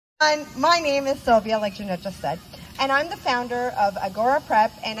My name is Sylvia, like Jeanette just said, and I'm the founder of Agora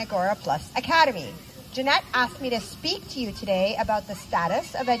Prep and Agora Plus Academy. Jeanette asked me to speak to you today about the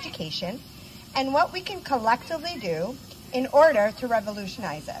status of education and what we can collectively do in order to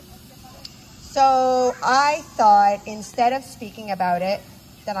revolutionize it. So I thought instead of speaking about it,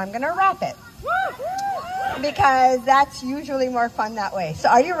 that I'm going to rap it. Because that's usually more fun that way. So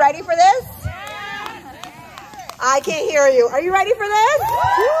are you ready for this? I can't hear you. Are you ready for this?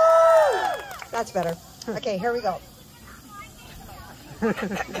 That's better. Okay, here we go.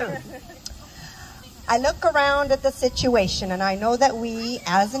 I look around at the situation and I know that we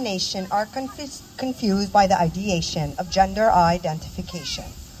as a nation are confused by the ideation of gender identification.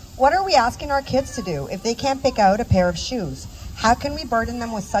 What are we asking our kids to do if they can't pick out a pair of shoes? How can we burden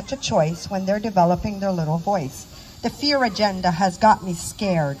them with such a choice when they're developing their little voice? The fear agenda has got me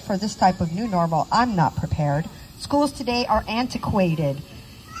scared. For this type of new normal, I'm not prepared. Schools today are antiquated,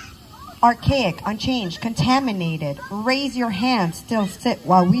 archaic, unchanged, contaminated. Raise your hand, still sit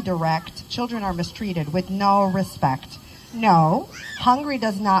while we direct. Children are mistreated with no respect. No, hungry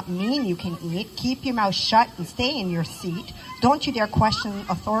does not mean you can eat. Keep your mouth shut and stay in your seat. Don't you dare question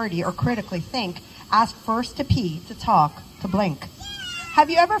authority or critically think. Ask first to pee, to talk, to blink. Have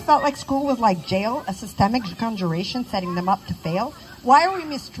you ever felt like school was like jail, a systemic conjuration setting them up to fail? Why are we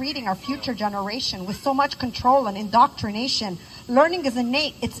mistreating our future generation with so much control and indoctrination? Learning is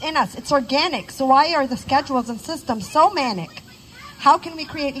innate, it's in us, it's organic. So why are the schedules and systems so manic? How can we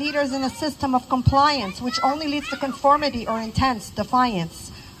create leaders in a system of compliance which only leads to conformity or intense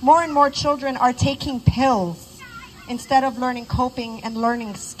defiance? More and more children are taking pills instead of learning coping and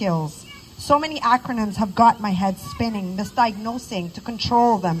learning skills. So many acronyms have got my head spinning, misdiagnosing to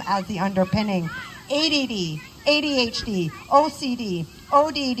control them as the underpinning. ADD, ADHD, OCD,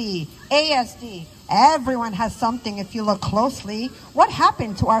 ODD, ASD. Everyone has something if you look closely. What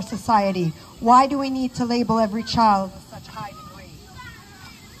happened to our society? Why do we need to label every child with such high degree?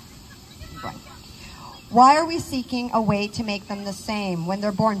 Right. Why are we seeking a way to make them the same? When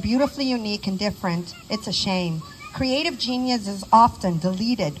they're born beautifully unique and different, it's a shame. Creative genius is often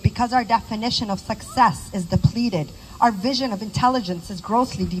deleted because our definition of success is depleted. Our vision of intelligence is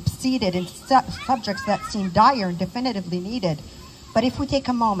grossly deep-seated in subjects that seem dire and definitively needed. But if we take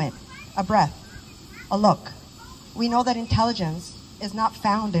a moment, a breath, a look, we know that intelligence is not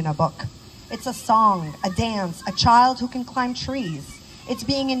found in a book. It's a song, a dance, a child who can climb trees. It's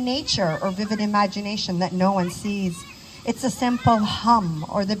being in nature or vivid imagination that no one sees. It's a simple hum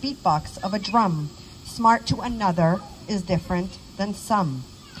or the beatbox of a drum. Smart to another is different than some.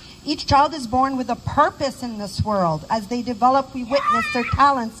 Each child is born with a purpose in this world. As they develop, we witness their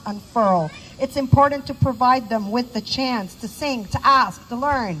talents unfurl. It's important to provide them with the chance to sing, to ask, to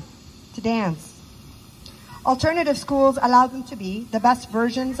learn, to dance. Alternative schools allow them to be the best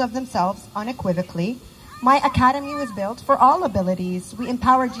versions of themselves unequivocally. My academy was built for all abilities. We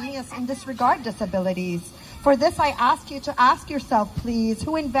empower genius and disregard disabilities. For this, I ask you to ask yourself, please,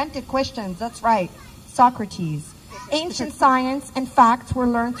 who invented questions? That's right. Socrates. Ancient science and facts were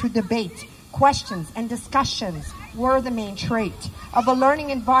learned through debate. Questions and discussions were the main trait of a learning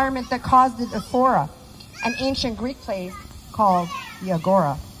environment that caused the Ephora, an ancient Greek place called the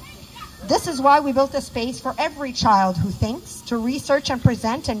Agora. This is why we built a space for every child who thinks to research and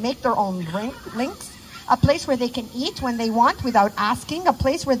present and make their own links. A place where they can eat when they want without asking. A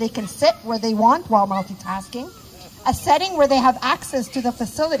place where they can sit where they want while multitasking. A setting where they have access to the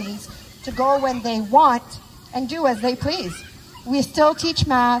facilities to go when they want and do as they please. We still teach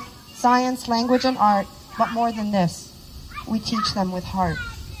math, science, language, and art, but more than this, we teach them with heart.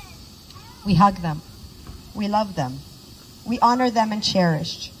 We hug them. We love them. We honor them and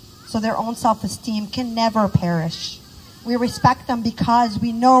cherish, so their own self-esteem can never perish. We respect them because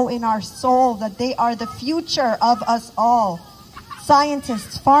we know in our soul that they are the future of us all.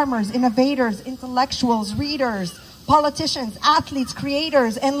 Scientists, farmers, innovators, intellectuals, readers, politicians, athletes,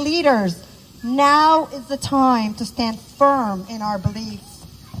 creators, and leaders. Now is the time to stand firm in our beliefs.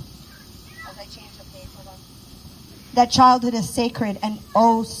 As I change the page, hold on. That childhood is sacred and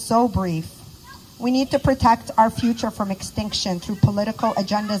oh so brief. We need to protect our future from extinction through political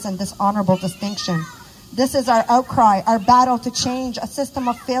agendas and dishonorable distinction. This is our outcry, our battle to change a system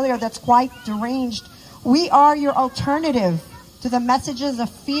of failure that's quite deranged. We are your alternative to the messages of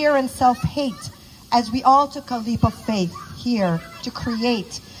fear and self-hate as we all took a leap of faith here to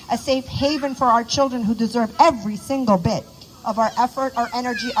create a safe haven for our children who deserve every single bit of our effort, our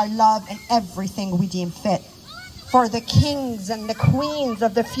energy, our love, and everything we deem fit. For the kings and the queens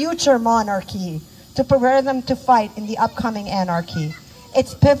of the future monarchy, to prepare them to fight in the upcoming anarchy.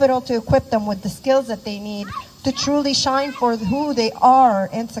 It's pivotal to equip them with the skills that they need to truly shine for who they are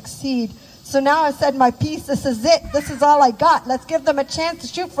and succeed. So now I said my piece, this is it. This is all I got. Let's give them a chance to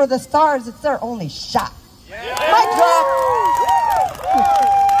shoot for the stars. It's their only shot. Yeah. Mic drop.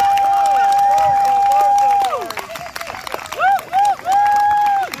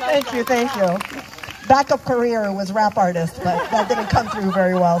 Thank you. Backup career was rap artist, but that didn't come through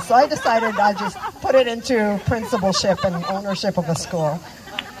very well. So I decided I'd just put it into principalship and ownership of a school.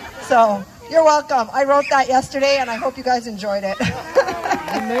 So you're welcome. I wrote that yesterday, and I hope you guys enjoyed it.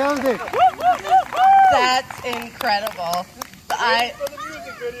 You nailed it. That's incredible.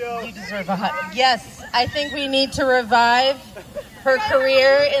 You deserve a hug. Yes, I think we need to revive her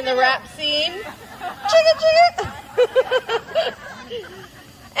career in the rap scene. Chugga, chugga.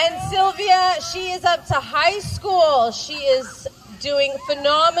 And Sylvia, she is up to high school. She is doing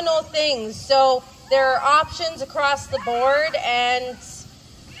phenomenal things. So there are options across the board, and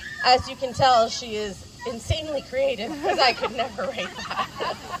as you can tell, she is insanely creative, because I could never write that.